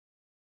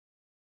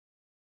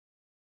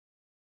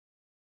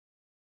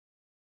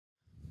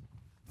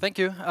Thank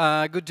you.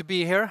 Good to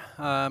be here.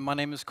 My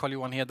name is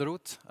Johan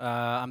Hederoth.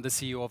 I'm the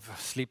CEO of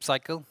Sleep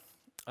Cycle.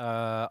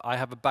 I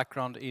have a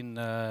background in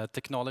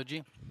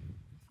technology.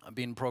 I've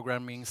been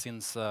programming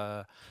since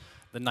the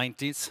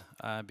 90s.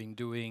 I've been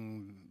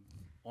doing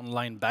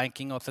online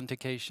banking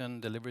authentication,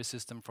 delivery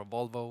system for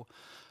Volvo.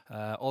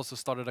 Also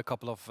started a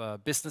couple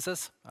of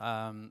businesses,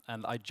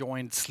 and I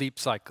joined Sleep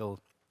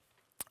Cycle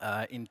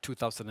in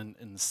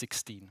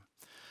 2016.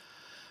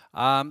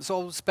 So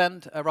I'll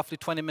spend roughly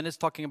 20 minutes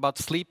talking about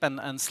sleep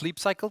and Sleep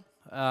Cycle.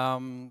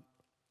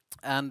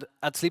 And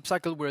at Sleep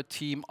Cycle, we're a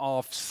team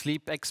of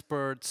sleep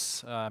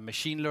experts,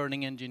 machine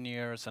learning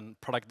engineers, and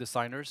product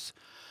designers.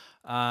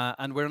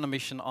 And we're on a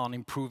mission on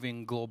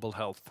improving global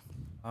health.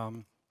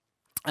 And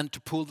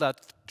to pull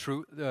that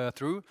through,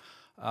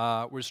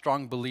 we're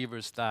strong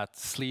believers that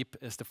sleep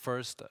is the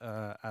first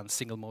and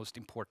single most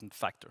important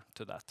factor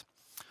to that.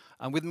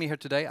 And with me here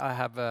today, I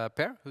have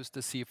Per, who's the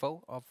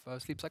CFO of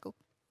Sleep Cycle.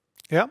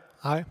 Yeah,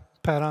 hi,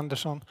 Per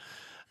Andersson.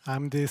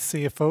 I'm the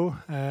CFO.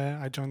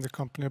 I joined the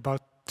company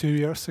about 2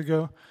 years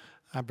ago.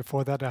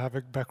 Before that, I have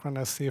a background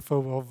as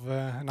CFO of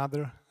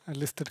another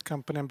listed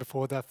company, and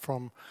before that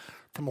from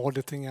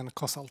auditing and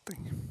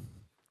consulting.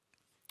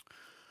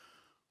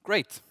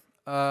 Great.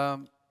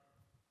 So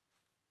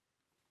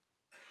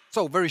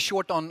very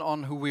short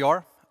on who we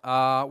are.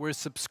 We're a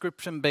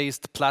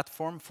subscription-based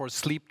platform for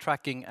sleep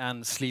tracking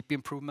and sleep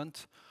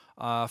improvement.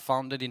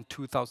 Founded in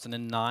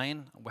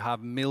 2009, we have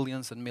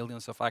millions and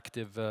millions of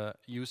active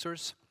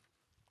users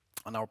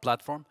on our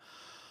platform.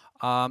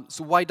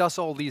 So why does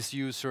all these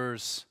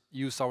users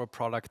use our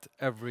product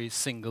every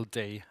single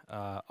day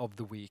of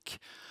the week?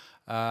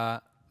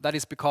 That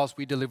is because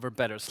we deliver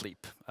better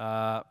sleep,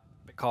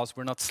 because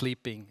we're not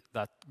sleeping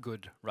that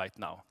good right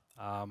now.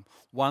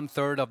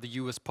 1/3 of the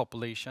US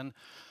population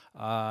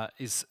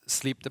is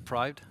sleep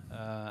deprived,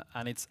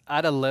 and it's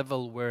at a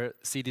level where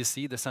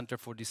CDC, the Center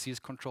for Disease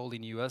Control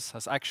in US,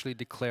 has actually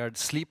declared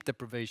sleep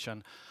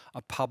deprivation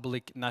a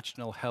public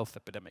national health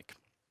epidemic.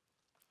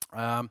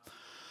 And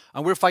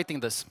we're fighting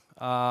this.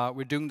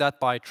 We're doing that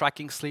by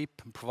tracking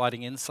sleep,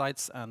 providing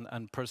insights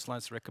and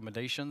personalized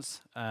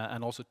recommendations,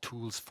 and also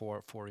tools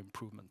for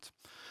improvement.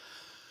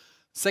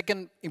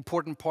 Second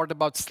important part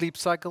about Sleep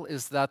Cycle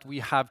is that we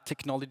have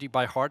technology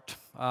by heart.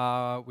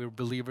 We're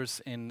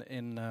believers in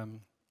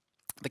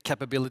the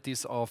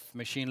capabilities of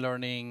machine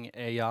learning,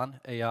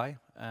 AI,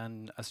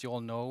 and as you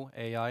all know,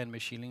 AI and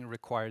machine learning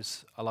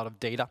requires a lot of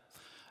data,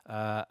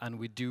 and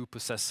we do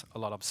possess a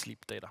lot of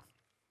sleep data.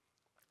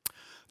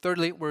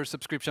 Thirdly, we're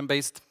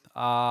subscription-based.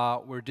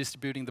 We're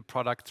distributing the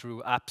product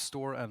through App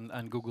Store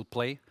and Google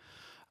Play,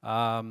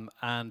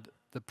 and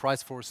the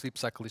price for Sleep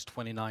Cycle is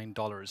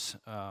 $29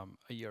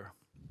 a year.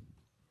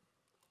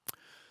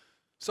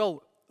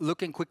 So,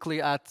 looking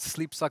quickly at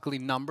Sleep Cycle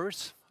in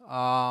numbers,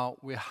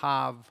 we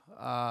have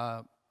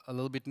a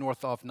little bit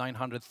north of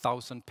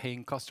 900,000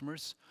 paying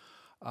customers.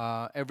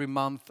 Every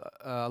month,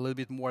 a little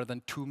bit more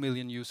than 2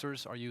 million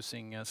users are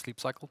using Sleep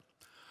Cycle.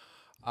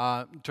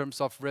 In terms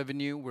of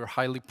revenue, we're a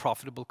highly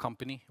profitable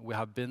company. We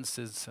have been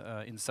since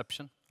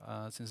inception,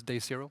 since day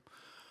zero.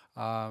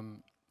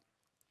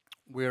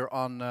 We're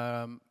on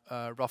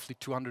roughly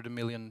 200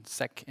 million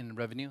SEK in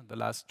revenue the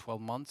last 12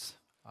 months.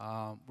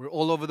 We're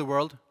all over the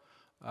world.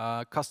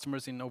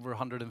 Customers in over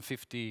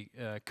 150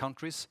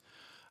 countries,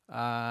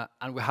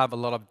 and we have a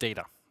lot of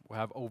data. We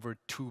have over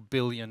 2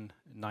 billion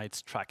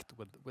nights tracked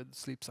with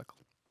Sleep Cycle.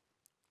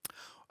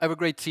 I have a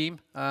great team.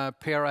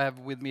 Per, I have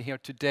with me here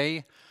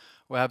today.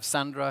 We have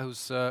Sandra,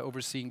 who's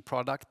overseeing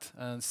product,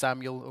 and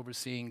Samuel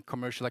overseeing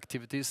commercial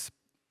activities.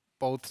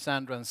 Both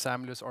Sandra and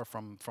Samuel are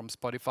from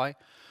Spotify.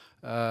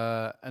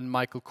 And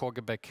Michael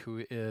Kogebek,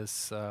 who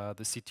is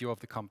the CTO of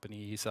the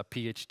company. He's a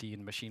PhD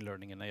in machine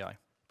learning and AI.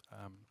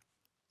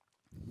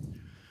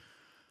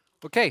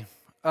 Okay,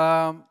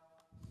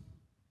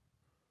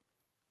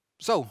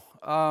 so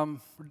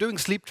we're doing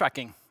sleep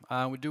tracking.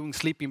 We're doing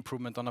sleep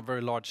improvement on a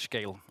very large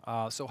scale.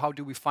 So how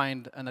do we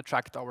find and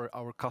attract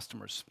our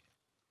customers?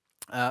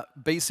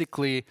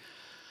 Basically,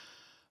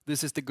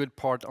 this is the good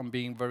part on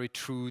being very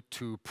true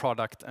to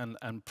product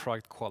and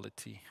product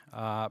quality,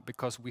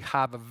 because we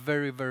have a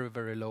very, very,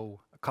 very low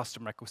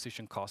customer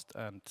acquisition cost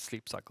and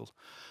Sleep Cycle.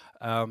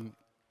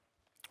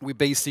 We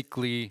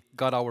basically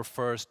got our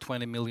first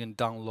 20 million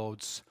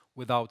downloads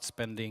without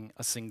spending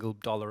a single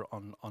dollar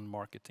on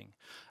marketing.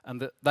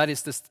 And that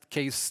is the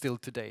case still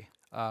today.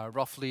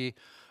 Roughly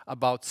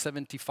about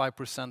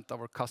 75% of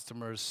our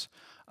customers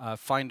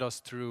find us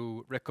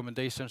through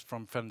recommendations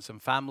from friends and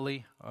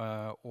family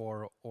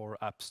or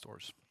app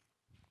stores.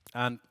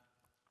 And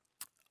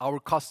our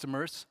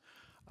customers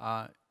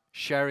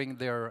sharing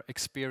their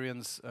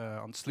experience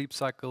on Sleep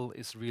Cycle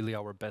is really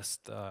our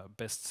best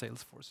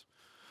sales force.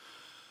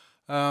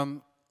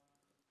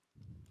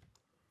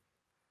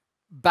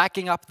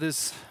 Backing up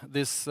this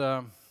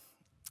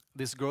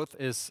growth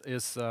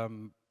is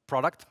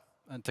product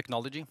and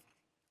technology,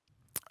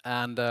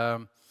 and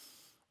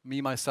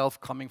me myself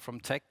coming from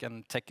tech,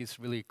 and tech is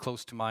really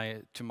close to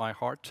my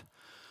heart.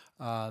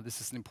 This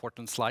is an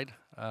important slide.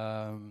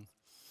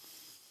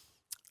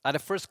 At a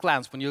first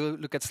glance, when you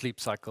look at Sleep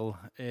Cycle,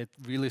 it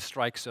really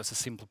strikes you as a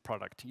simple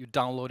product. You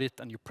download it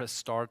and you press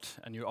start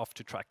and you're off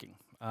to tracking.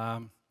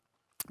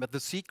 But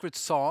the secret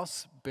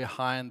sauce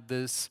behind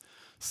this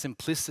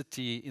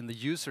simplicity in the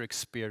user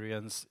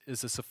experience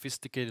is a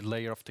sophisticated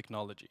layer of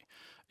technology,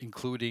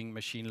 including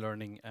machine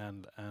learning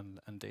and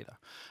data.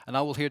 And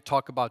I will here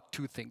talk about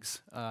two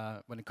things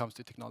when it comes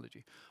to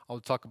technology. I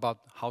will talk about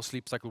how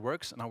Sleep Cycle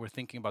works and how we're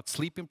thinking about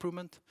sleep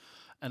improvement.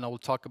 And I will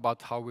talk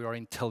about how we are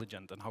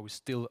intelligent and how we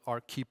still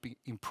are keeping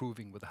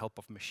improving with the help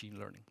of machine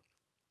learning.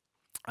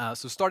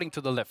 So starting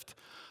to the left,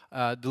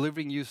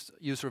 delivering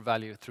user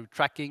value through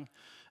tracking,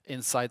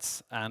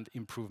 insights, and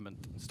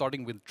improvement.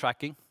 Starting with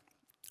tracking,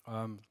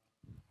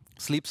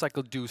 Sleep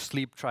Cycle do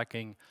sleep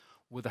tracking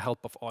with the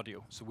help of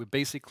audio. So we're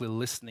basically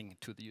listening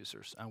to the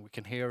users, and we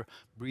can hear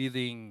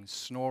breathing,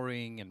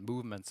 snoring, and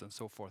movements, and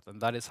so forth.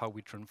 And that is how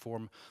we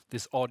transform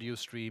this audio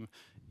stream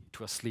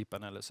to a sleep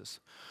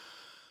analysis.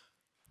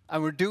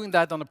 And we're doing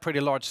that on a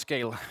pretty large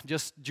scale.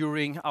 Just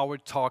during our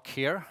talk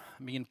here,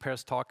 me and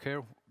Per's talk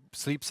here,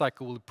 Sleep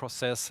Cycle will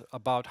process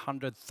about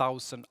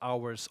 100,000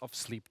 hours of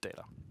sleep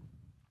data.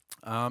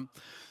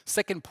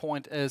 Second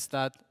point is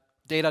that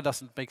data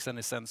doesn't make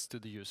any sense to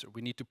the user.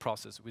 We need to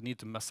process, we need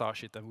to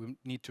massage it, and we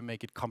need to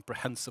make it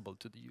comprehensible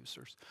to the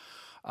users.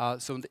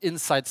 So in the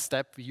insight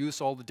step, we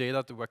use all the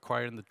data that we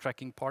acquire in the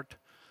tracking part.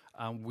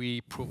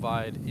 We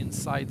provide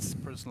insights,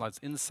 personalized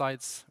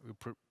insights. We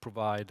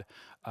provide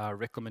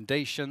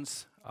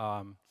recommendations,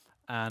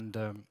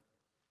 and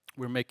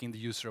we're making the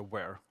user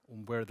aware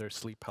on where their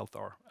sleep health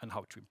are and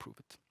how to improve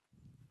it.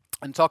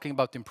 And talking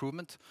about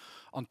improvement,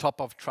 on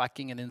top of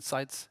tracking and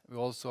insights, we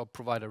also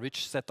provide a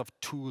rich set of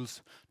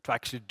tools to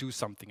actually do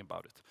something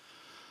about it.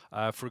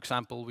 For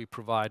example, we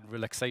provide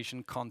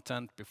relaxation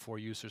content before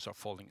users are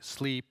falling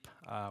asleep.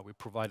 We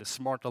provide a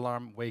smart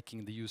alarm,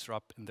 waking the user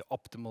up in the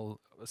optimal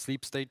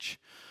sleep stage,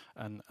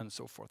 and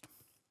so forth.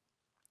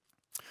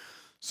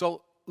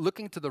 So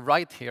looking to the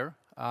right here,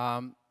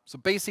 so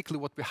basically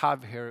what we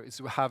have here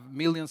is we have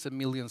millions and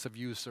millions of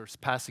users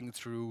passing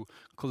through,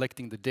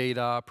 collecting the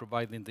data,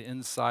 providing the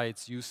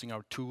insights, using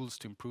our tools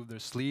to improve their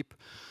sleep.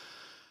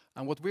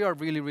 And what we are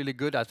really, really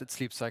good at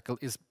Sleep Cycle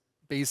is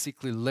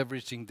basically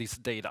leveraging this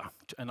data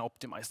and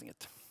optimizing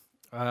it.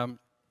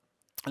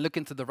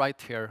 Looking to the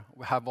right here,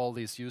 we have all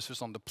these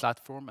users on the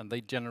platform, and they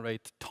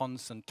generate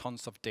tons and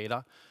tons of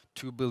data,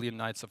 2 billion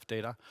nights of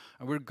data,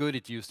 and we're good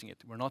at using it.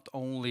 We're not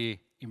only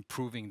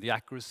improving the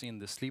accuracy in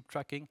the sleep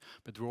tracking,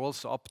 but we're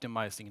also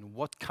optimizing in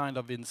what kind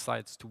of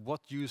insights to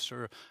what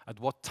user at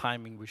what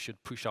timing we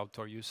should push out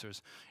to our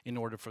users in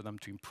order for them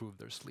to improve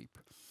their sleep.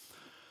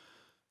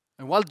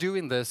 And while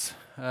doing this,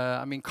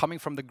 I mean, coming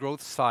from the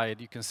growth side,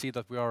 you can see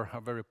that we are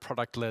a very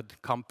product-led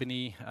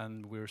company,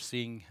 and we're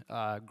seeing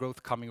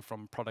growth coming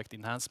from product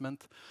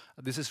enhancement.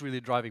 This is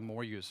really driving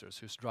more users,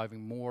 who's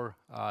driving more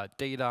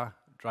data,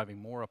 driving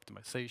more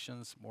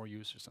optimizations, more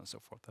users, and so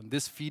forth. And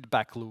this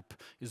feedback loop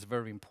is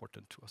very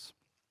important to us.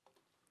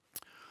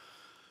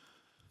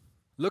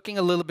 Looking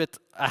a little bit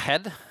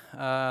ahead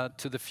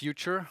to the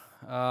future,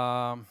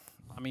 I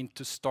mean,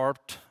 to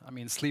start, I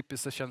mean, sleep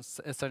is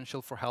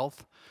essential for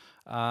health.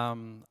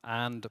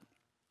 And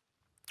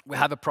we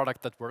have a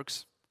product that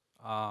works.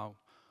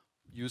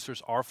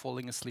 Users are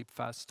falling asleep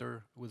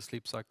faster with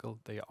Sleep Cycle.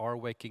 They are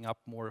waking up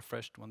more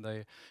refreshed when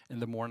they in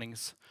the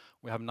mornings.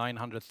 We have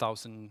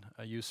 900,000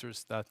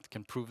 users that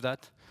can prove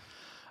that.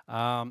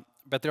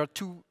 But there are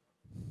two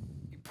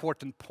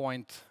important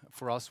points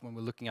for us when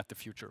we're looking at the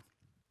future.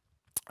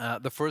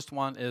 The first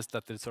one is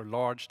that there's a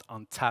large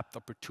untapped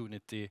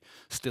opportunity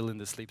still in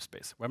the sleep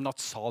space. We have not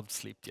solved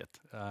sleep yet.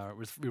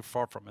 We're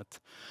far from it.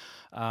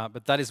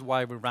 But that is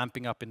why we're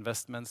ramping up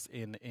investments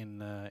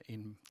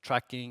in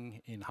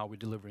tracking, in how we're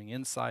delivering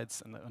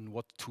insights, and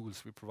what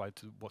tools we provide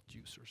to what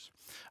users.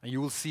 And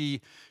you will see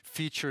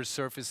features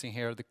surfacing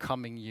here the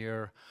coming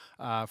year.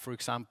 For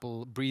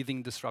example,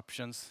 breathing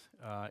disruptions,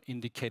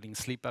 indicating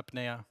sleep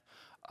apnea.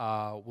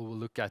 We will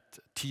look at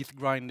teeth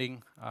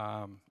grinding,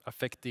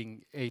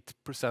 affecting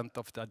 8%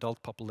 of the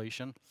adult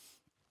population.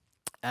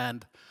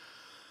 And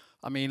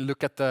I mean,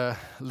 look at the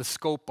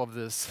scope of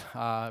this.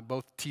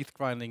 Both teeth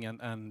grinding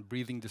and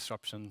breathing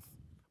disruption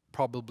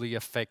probably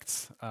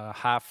affects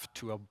 500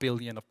 to 1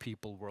 billion of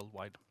people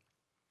worldwide.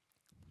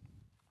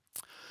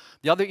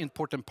 The other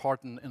important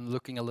part in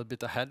looking a little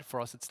bit ahead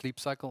for us at Sleep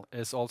Cycle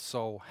is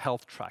also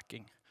health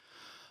tracking.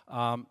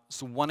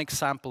 So one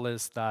example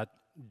is that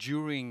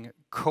during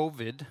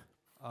COVID,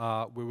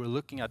 we were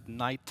looking at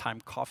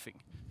nighttime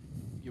coughing.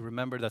 You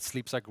remember that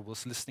Sleep Cycle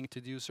was listening to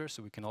the user,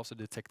 so we can also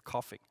detect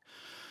coughing.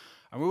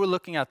 And we were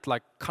looking at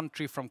like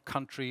country from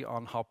country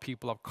on how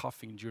people are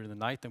coughing during the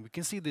night, and we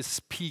can see this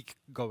peak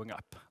going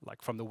up,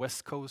 like from the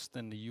West Coast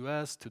in the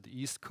US to the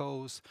East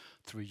Coast,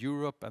 through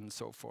Europe and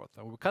so forth.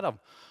 And we were kind of a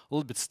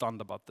little bit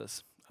stunned about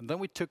this. And then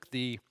we took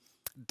the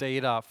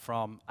data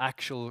from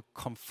actual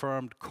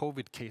confirmed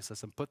COVID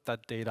cases and put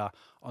that data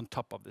on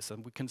top of this,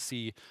 and we can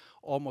see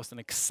almost an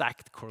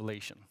exact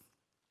correlation.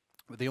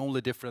 With the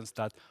only difference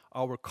that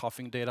our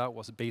coughing data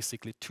was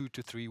basically 2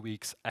 to 3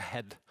 weeks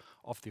ahead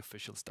of the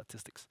official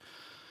statistics.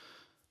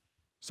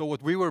 So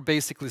what we were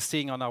basically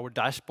seeing on our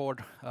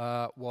dashboard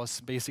was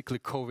basically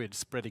COVID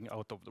spreading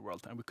out over the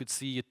world, and we could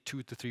see it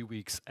 2 to 3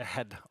 weeks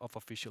ahead of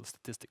official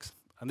statistics.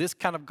 And this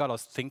kind of got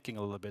us thinking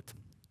a little bit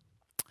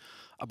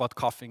about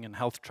coughing and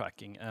health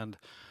tracking. And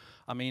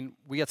I mean,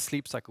 we at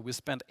Sleep Cycle, we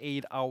spend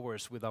 8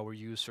 hours with our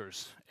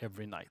users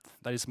every night.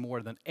 That is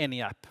more than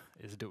any app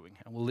is doing.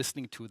 And we're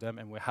listening to them,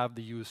 and we have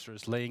the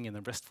users laying in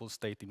a restful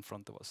state in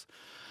front of us.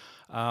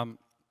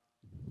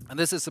 And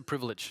this is a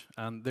privilege,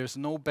 and there's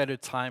no better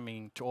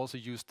timing to also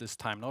use this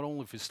time, not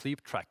only for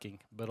sleep tracking,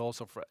 but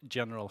also for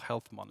general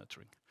health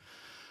monitoring.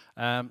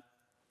 And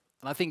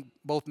I think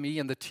both me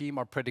and the team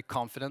are pretty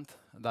confident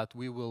that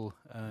we will,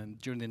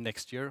 during the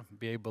next year,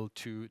 be able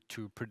to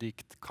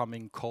predict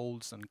coming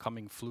colds and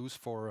coming flus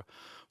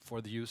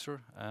for the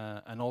user,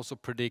 and also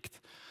predict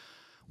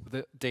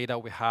the data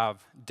we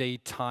have,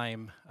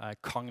 daytime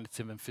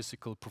cognitive and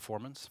physical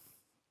performance.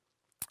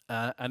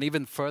 And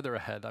even further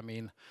ahead, I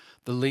mean,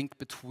 the link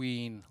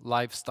between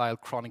lifestyle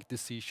chronic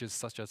diseases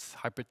such as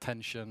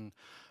hypertension,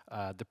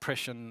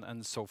 depression,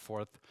 and so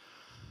forth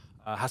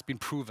has been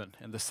proven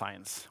in the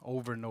science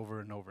over and over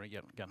and over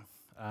again.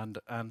 And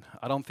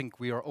I don't think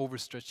we are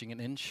overstretching an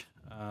inch,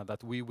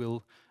 that we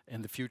will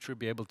in the future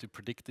be able to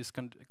predict these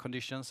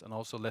conditions and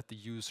also let the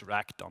user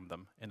act on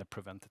them in a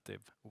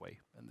preventative way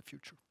in the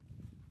future.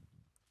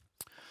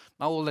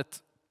 Now we'll let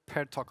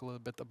Per talk a little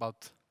bit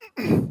about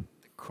the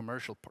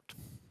commercial part.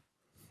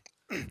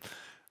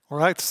 All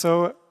right,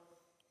 so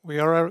we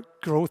are a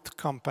growth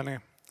company.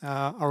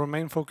 Our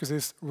main focus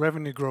is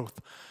revenue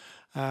growth.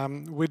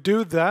 We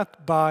do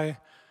that by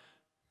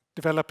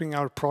developing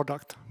our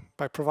product,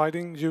 by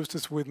providing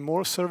users with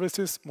more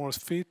services, more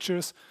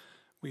features.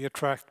 We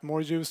attract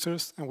more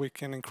users, and we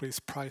can increase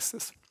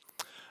prices.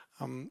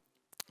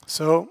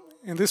 So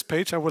in this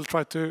page, I will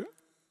try to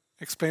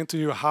explain to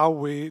you how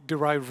we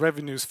derive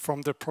revenues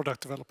from the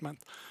product development.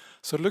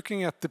 So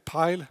looking at the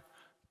pile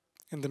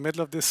in the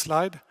middle of this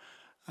slide,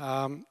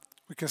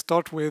 we can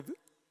start with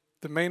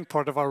the main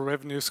part of our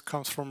revenues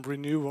comes from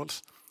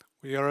renewals.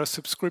 We are a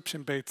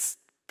subscription-based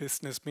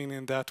business,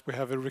 meaning that we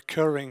have a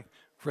recurring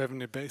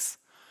revenue base.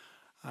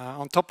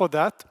 On top of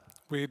that,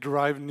 we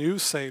derive new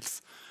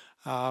sales,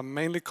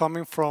 mainly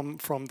coming from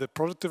the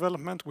product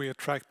development. We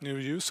attract new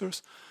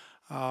users,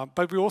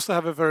 but we also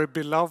have a very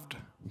beloved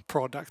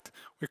product.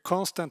 We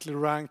constantly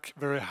rank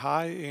very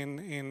high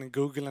in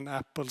Google and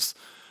Apple's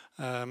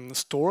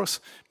stores,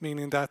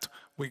 meaning that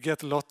we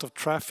get a lot of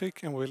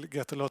traffic and we'll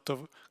get a lot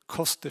of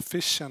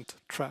cost-efficient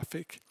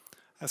traffic.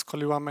 As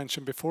Carl-Johan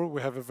mentioned before,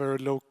 we have a very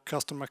low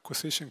customer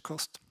acquisition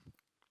cost.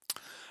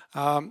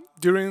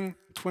 During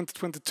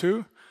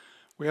 2022,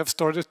 we have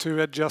started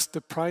to adjust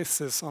the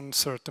prices on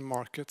certain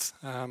markets.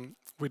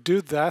 We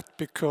do that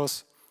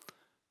because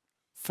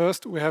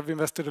first, we have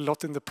invested a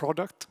lot in the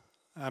product.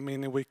 I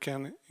mean, we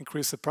can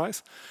increase the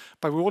price,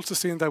 but we've also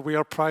seen that we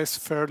are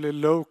priced fairly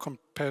low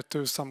compared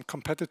to some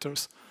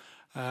competitors.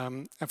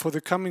 And for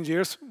the coming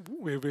years,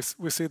 we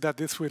see that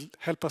this will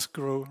help us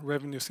grow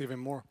revenues even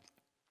more.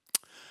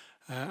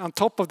 On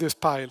top of this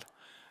pile,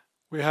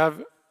 we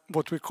have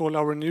what we call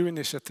our new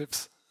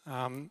initiatives,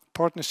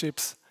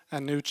 partnerships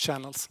and new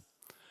channels.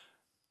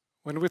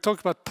 When we talk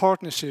about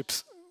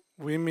partnerships,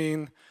 we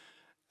mean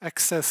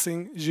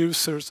accessing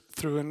users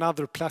through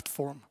another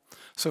platform.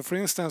 So for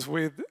instance,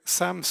 with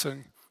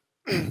Samsung,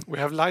 we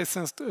have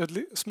licensed a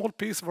small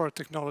piece of our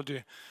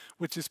technology,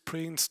 which is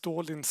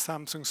pre-installed in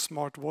Samsung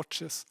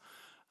smartwatches.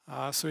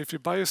 So if you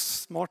buy a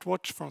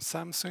smartwatch from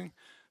Samsung,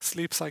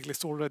 Sleep Cycle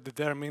is already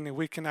there, meaning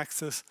we can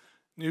access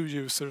new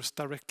users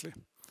directly.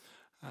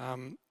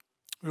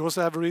 We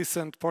also have a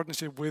recent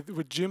partnership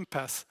with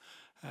Gympass.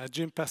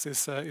 Gympass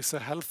is a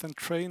health and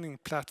training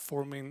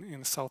platform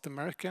in South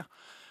America.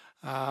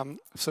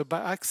 So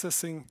by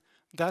accessing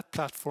that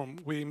platform,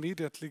 we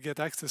immediately get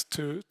access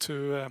to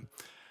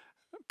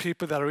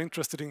people that are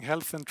interested in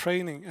health and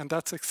training, and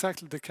that's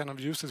exactly the kind of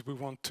users we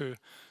want to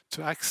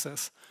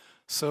access.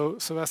 So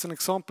as an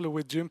example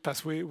with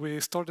Gympass, we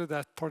started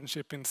that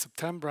partnership in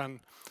September, and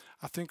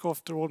I think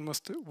after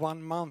almost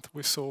 1 month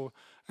we saw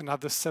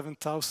another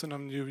 7,000 of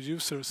new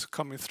users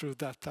coming through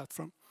that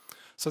platform.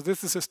 So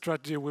this is a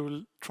strategy we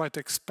will try to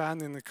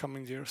expand in the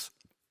coming years.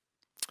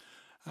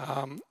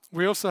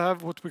 We also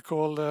have what we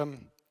call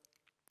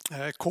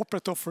a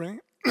corporate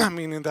offering,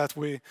 meaning that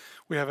we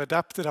have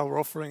adapted our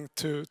offering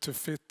to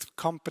fit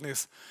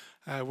companies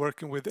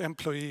working with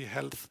employee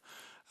health.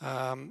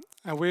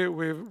 And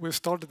we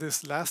started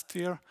this last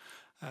year,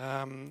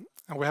 and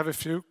we have a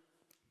few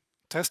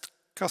test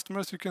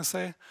customers, you can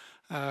say.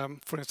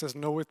 For instance,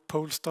 Knowit,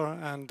 Polestar,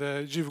 and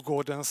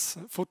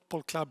Djurgårdens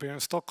football club here in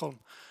Stockholm.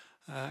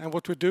 And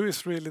what we do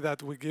is really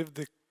that we give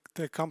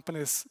the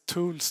companies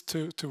tools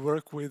to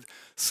work with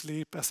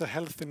sleep as a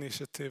health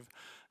initiative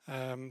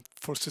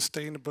for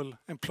sustainable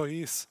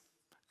employees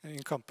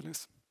in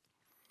companies.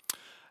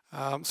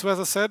 So as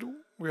I said,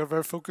 we are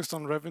very focused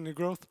on revenue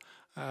growth.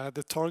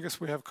 The targets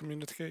we have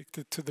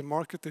communicated to the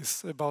market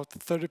is about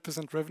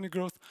 30% revenue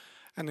growth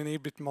and an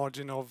EBIT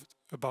margin of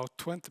about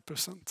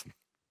 20%.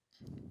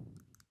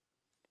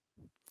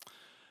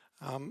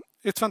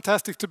 It's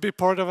fantastic to be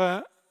part of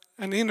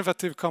an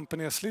innovative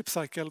company as Sleep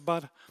Cycle,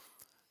 but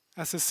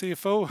as a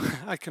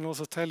CFO, I can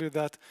also tell you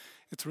that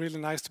it's really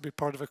nice to be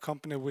part of a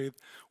company with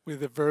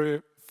a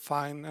very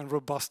fine and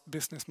robust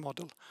business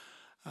model.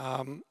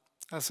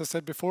 As I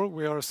said before,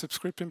 we are a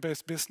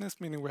subscription-based business,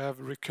 meaning we have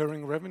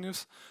recurring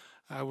revenues.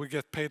 We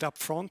get paid up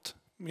front,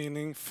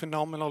 meaning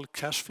phenomenal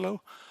cash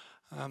flow.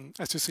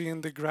 As you see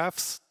in the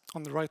graphs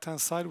on the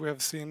right-hand side, we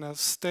have seen a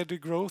steady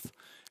growth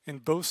in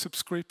both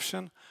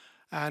subscription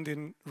and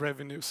in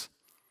revenues.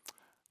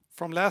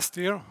 From last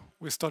year,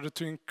 we started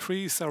to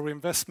increase our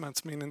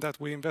investments, meaning that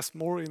we invest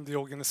more in the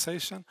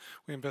organization,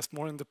 we invest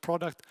more in the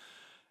product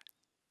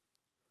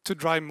to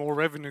drive more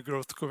revenue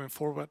growth going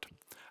forward.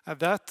 And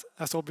that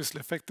has obviously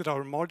affected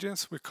our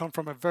margins. We come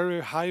from a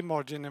very high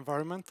margin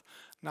environment.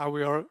 Now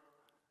we are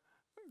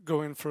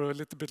going for a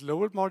little bit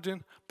lower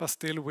margin, but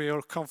still we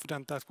are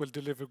confident that we'll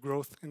deliver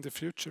growth in the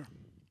future.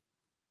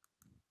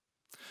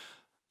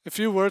 A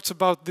few words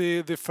about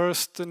the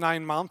first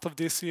 9 months of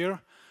this year.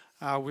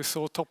 We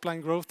saw top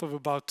line growth of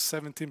about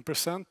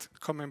 17%,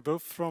 coming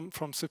both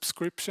from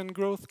subscription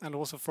growth and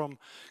also from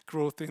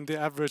growth in the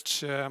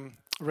average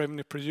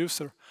revenue per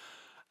user.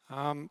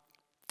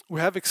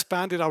 We have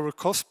expanded our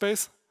cost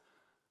base.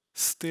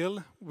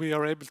 Still, we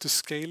are able to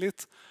scale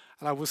it.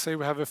 And I would say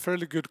we have a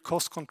fairly good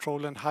cost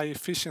control and high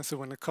efficiency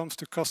when it comes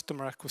to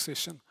customer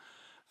acquisition.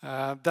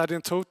 That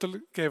in total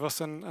gave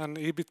us an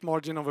EBIT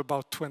margin of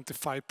about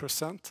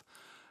 25%,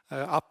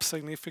 up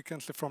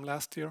significantly from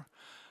last year.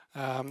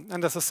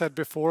 And as I said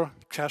before,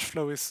 cash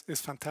flow is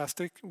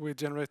fantastic. We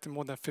generated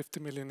more than 50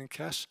 million in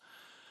cash.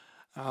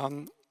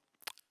 And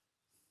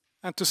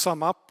to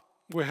sum up,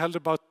 we held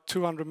about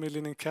 200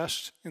 million in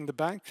cash in the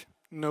bank,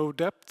 no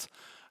debt.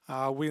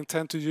 We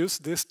intend to use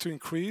this to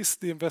increase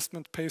the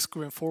investment pace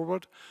going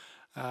forward.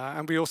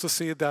 And we also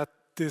see that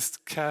this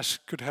cash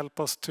could help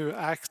us to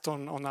act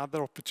on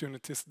other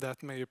opportunities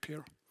that may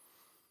appear.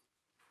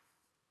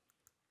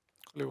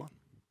 Johan.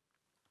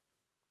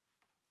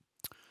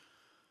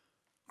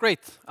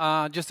 Great.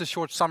 Just a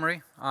short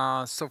summary.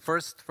 So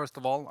first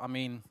of all, I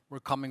mean, we're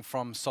coming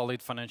from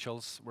solid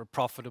financials. We're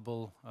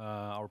profitable.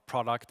 Our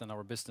product and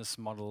our business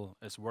model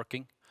is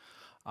working.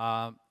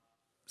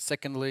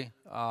 Secondly,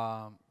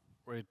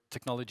 we're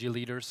technology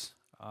leaders.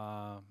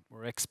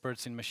 We're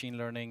experts in machine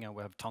learning, and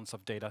we have tons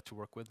of data to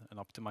work with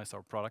and optimize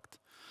our product.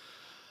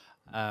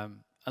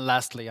 And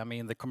lastly, I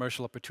mean, the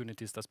commercial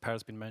opportunities that Per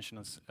has been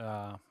mentioning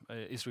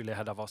is really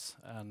ahead of us,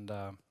 and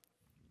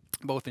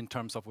both in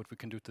terms of what we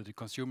can do to the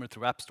consumer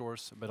through app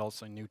stores, but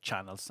also in new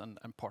channels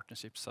and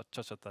partnerships such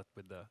as that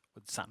with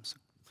Samsung.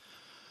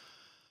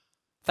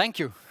 Thank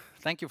you.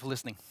 Thank you for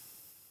listening.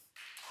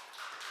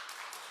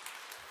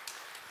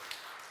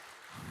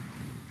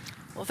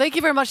 Well, thank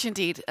you very much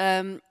indeed.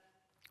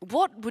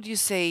 What would you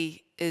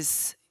say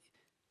is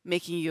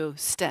making you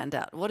stand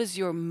out? What is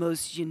your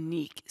most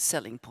unique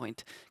selling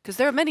point? Because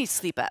there are many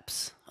sleep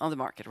apps on the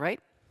market, right?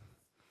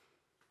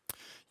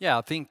 Yeah,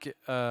 I think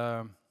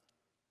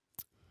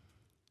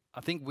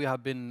we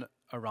have been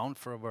around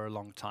for a very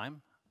long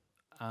time,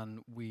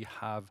 and we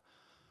have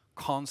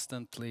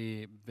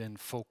constantly been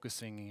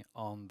focusing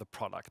on the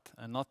product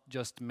and not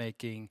just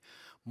making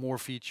more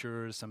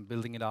features and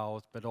building it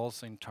out, but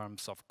also in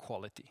terms of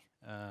quality.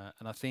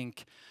 And I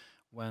think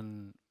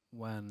when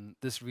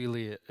this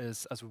really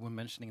is, as we were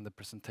mentioning in the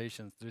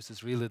presentation, this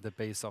is really the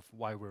base of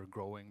why we're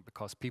growing,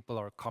 because people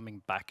are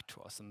coming back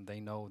to us and they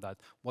know that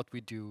what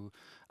we do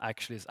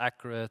actually is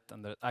accurate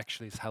and that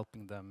actually is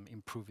helping them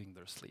improving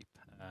their sleep.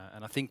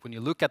 And I think when you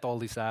look at all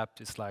these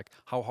apps, it's like,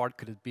 how hard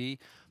could it be?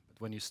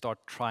 But when you start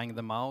trying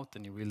them out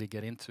and you really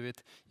get into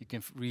it, you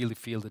can really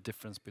feel the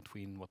difference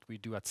between what we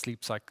do at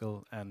Sleep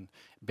Cycle and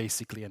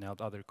basically any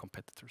other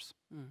competitors.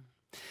 Mm.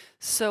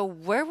 So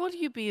where will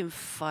you be in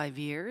 5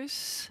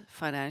 years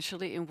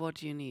financially, and what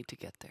do you need to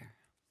get there?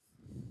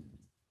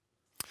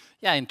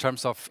 Yeah, in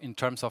terms of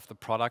the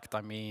product,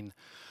 I mean,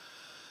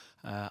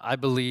 I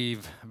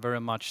believe very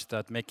much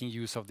that making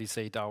use of these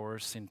 8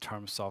 hours in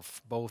terms of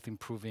both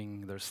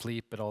improving their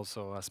sleep, but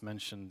also, as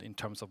mentioned, in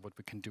terms of what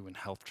we can do in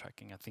health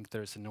tracking. I think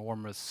there's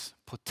enormous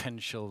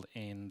potential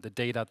in the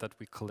data that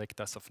we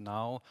collect as of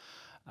now.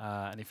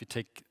 And if you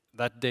take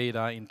that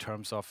data in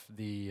terms of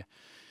the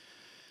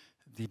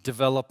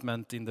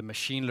development in the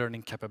machine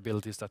learning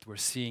capabilities that we're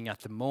seeing at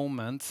the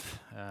moment,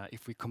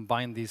 if we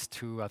combine these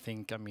two,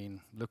 I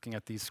mean, looking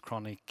at these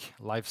chronic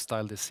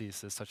lifestyle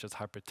diseases such as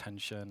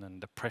hypertension and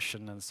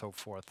depression and so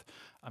forth,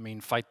 I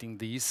mean, fighting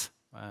these,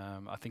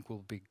 I think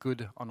we'll be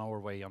good on our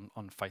way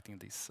on fighting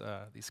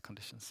these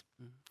conditions.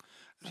 Mm.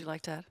 Would you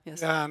like to add?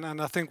 Yes. Yeah,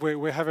 and I think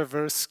we have a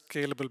very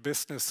scalable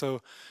business.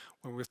 So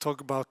when we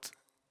talk about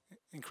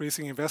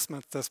increasing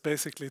investment, that's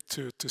basically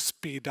to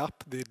speed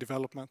up the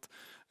development.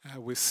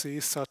 We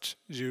see such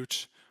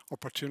huge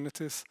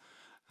opportunities.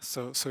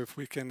 So if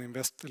we can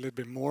invest a little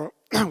bit more,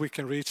 we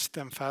can reach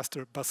them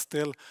faster. But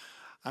still,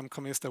 I'm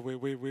convinced that we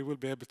will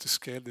be able to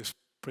scale this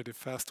pretty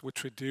fast,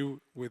 which we do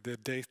with the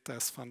data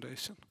as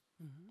foundation.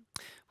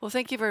 Mm-hmm. Well,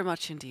 thank you very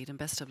much indeed, and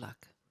best of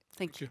luck.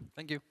 Thank you.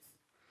 Thank you.